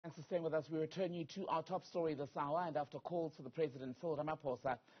Thanks for staying with us. We return you to our top story this hour, and after calls for the President, Cyril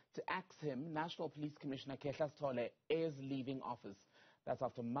Ramaphosa, to axe him, National Police Commissioner Khehla Sitole is leaving office. That's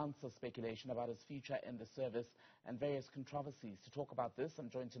after months of speculation about his future in the service and various controversies. To talk about this, I'm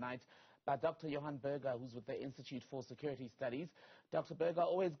joined tonight by Dr. Johan Burger, who's with the Institute for Security Studies. Dr. Burger,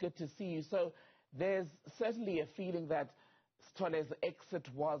 always good to see you. So there's certainly a feeling that Sitole's exit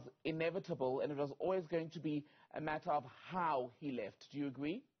was inevitable, and it was always going to be a matter of how he left. Do you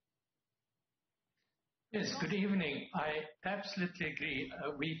agree? Yes, good evening. I absolutely agree.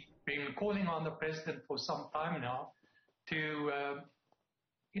 We've been calling on the President for some time now to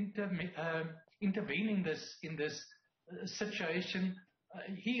intervene in this situation.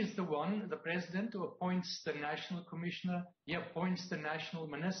 He is the President, who appoints the National Commissioner. He appoints the National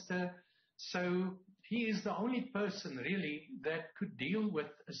Minister. So he is the only person really that could deal with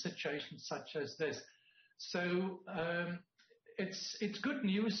a situation such as this. So it's good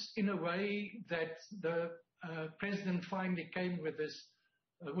news in a way that the President finally came with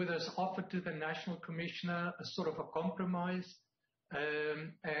this offer to the National Commissioner, a sort of a compromise,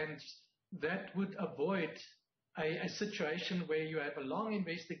 and that would avoid a situation where you have a long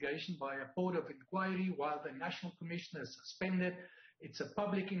investigation by a board of inquiry while the National Commissioner is suspended. It's a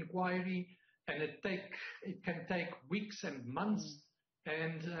public inquiry, and it can take weeks and months,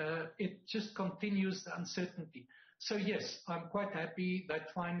 and it just continues the uncertainty. So yes, I'm quite happy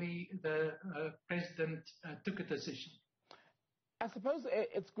that finally the President took a decision. I suppose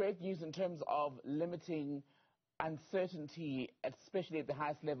it's great news in terms of limiting uncertainty, especially at the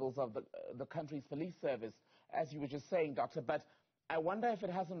highest levels of the country's police service, as you were just saying, Doctor, but I wonder if it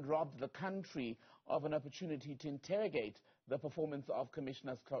hasn't robbed the country of an opportunity to interrogate the performance of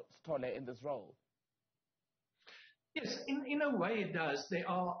Commissioner Sitole in this role. Yes, in a way it does. There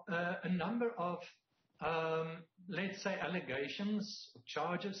are a number of, let's say, allegations or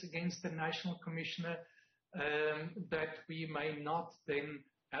charges against the National Commissioner that we may not then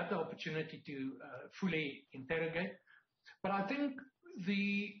have the opportunity to fully interrogate. But I think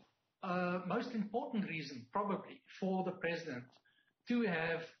the most important reason probably for the President to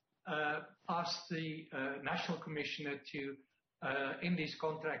have asked the National Commissioner to end his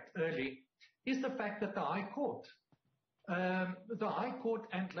contract early is the fact that the High Court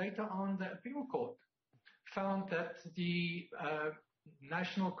and later on the Appeal Court found that the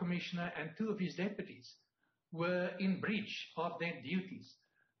National Commissioner and two of his deputies were in breach of their duties.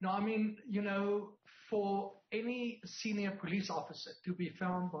 Now, I mean, you know, for any senior police officer to be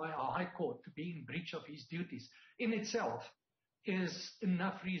found by a High Court to be in breach of his duties in itself is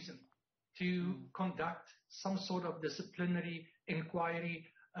enough reason to conduct some sort of disciplinary inquiry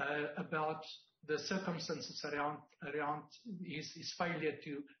about the circumstances around his failure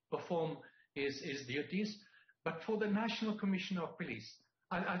to perform his duties. But for the National Commissioner of Police,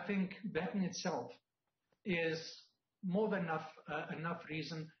 I think that in itself is more than enough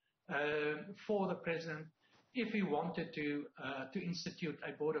reason for the President, if he wanted to institute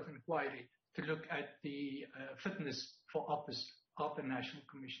a board of inquiry to look at the fitness for office of the National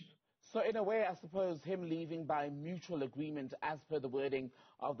Commissioner. So in a way, I suppose him leaving by mutual agreement, as per the wording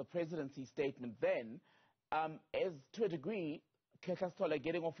of the Presidency statement then, is to a degree Khehla Sitole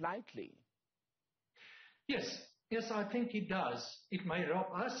getting off lightly. Yes, I think it does. It may rob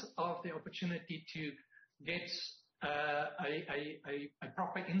us of the opportunity to get a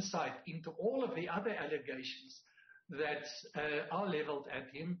proper insight into all of the other allegations that are leveled at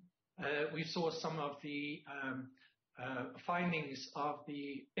him. We saw some of the findings of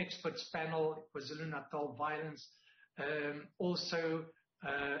the experts panel, KwaZulu-Natal violence, also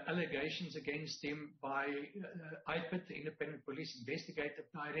allegations against him by IPID, the Independent Police Investigative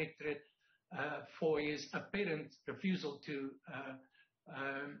Directorate, for his apparent refusal to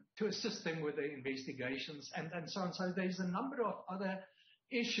assist them with the investigations and so on. So there's a number of other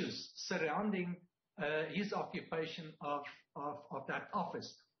issues surrounding his occupation of that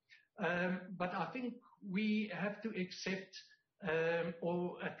office. But I think we have to accept,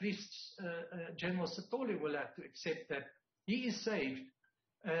 or at least General Sitole will have to accept, that he is saved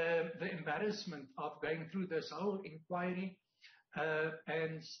the embarrassment of going through this whole inquiry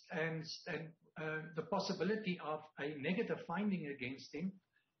and the possibility of a negative finding against him,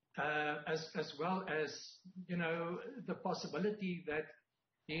 as well as, you know, the possibility that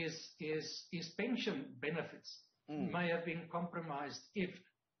his pension benefits may have been compromised if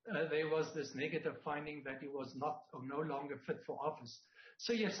there was this negative finding that he was not or no longer fit for office.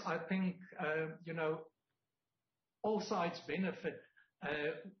 So yes, I think, you know, all sides benefit.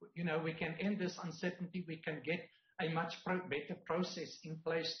 You know, we can end this uncertainty. We can get a much better process in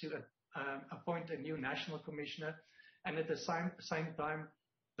place to appoint a new National Commissioner. And at the same time,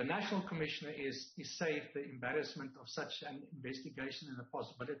 the National Commissioner is saved the embarrassment of such an investigation and the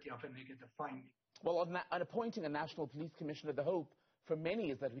possibility of a negative finding. Well, on appointing a National Police Commissioner, the hope for many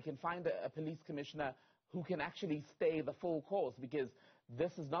is that we can find a police commissioner who can actually stay the full course, because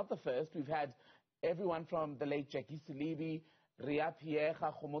this is not the first. We've had everyone from the late Jackie Silibi, Ria Pierre,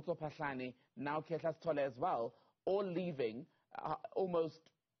 Khomotso Pahlani, now Khehla Sitole as well, all leaving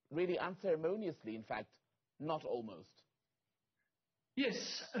almost really unceremoniously, in fact, not almost.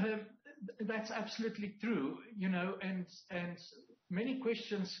 Yes, that's absolutely true, and many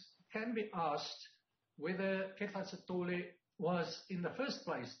questions can be asked whether Khehla Sitole was in the first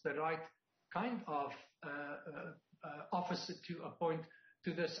place the right kind of officer to appoint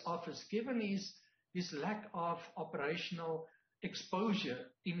to this office, given his lack of operational exposure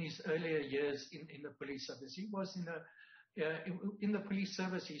in his earlier years in the police service. He was in the police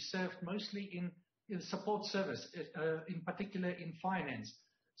service. He served mostly in support service, in particular in finance.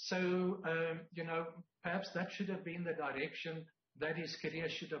 So, perhaps that should have been the direction that his career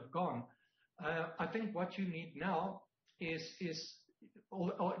should have gone. I think what you need now is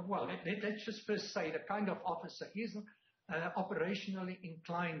let's just first say the kind of officer is operationally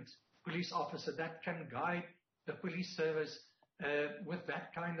inclined police officer that can guide the police service with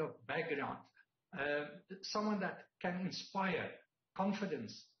that kind of background. Someone that can inspire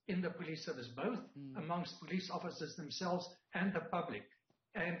confidence in the police service, both amongst police officers themselves and the public.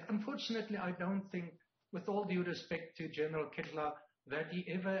 And unfortunately, I don't think, with all due respect to General Khehla, that he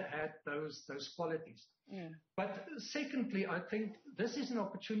ever had those qualities. But secondly, I think this is an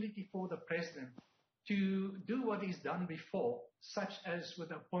opportunity for the President to do what he's done before, such as with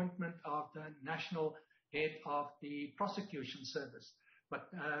the appointment of the national head of the prosecution service,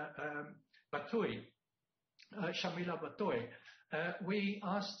 Shamila Batoy. We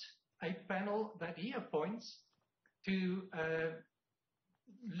asked a panel that he appoints to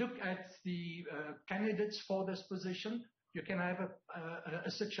look at the candidates for this position. You can have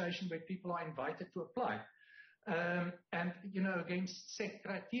a situation where people are invited to apply, and against set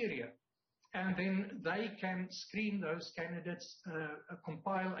criteria, and then they can screen those candidates,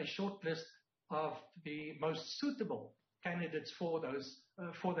 compile a short list of the most suitable candidates for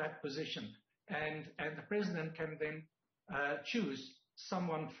that position, and the President can then choose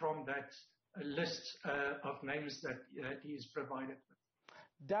someone from that list of names that he is provided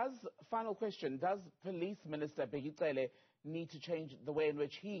with. Final question, does Police Minister Begitsele need to change the way in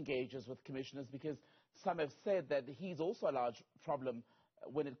which he engages with commissioners? Because some have said that he's also a large problem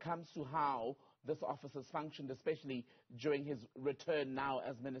when it comes to how this office has functioned, especially during his return now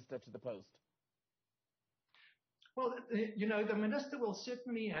as minister to the post. Well, the minister will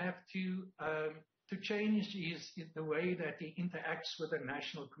certainly have to change the way that he interacts with the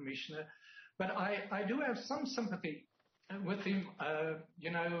National Commissioner. But I do have some sympathy with him. I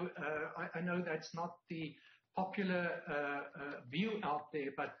know that's not the popular view out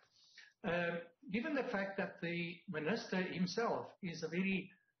there, but given the fact that the minister himself is a very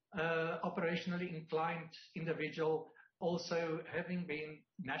operationally inclined individual, also having been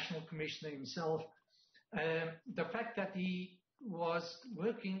National Commissioner himself, the fact that he was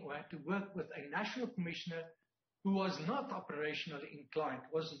working or had to work with a National Commissioner who was not operationally inclined,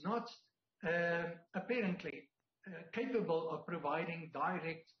 was not apparently capable of providing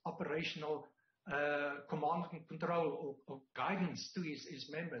direct operational command and control or guidance to his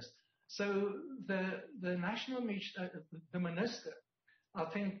members. So the minister, I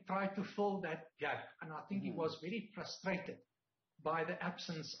think, tried to fill that gap, and I think he was very frustrated by the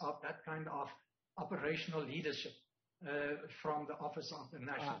absence of that kind of operational leadership from the office of the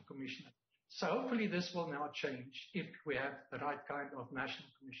National Commissioner. So hopefully this will now change if we have the right kind of National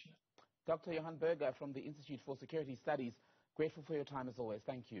Commissioner. Dr. Johan Burger from the Institute for Security Studies, grateful for your time as always.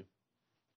 Thank you.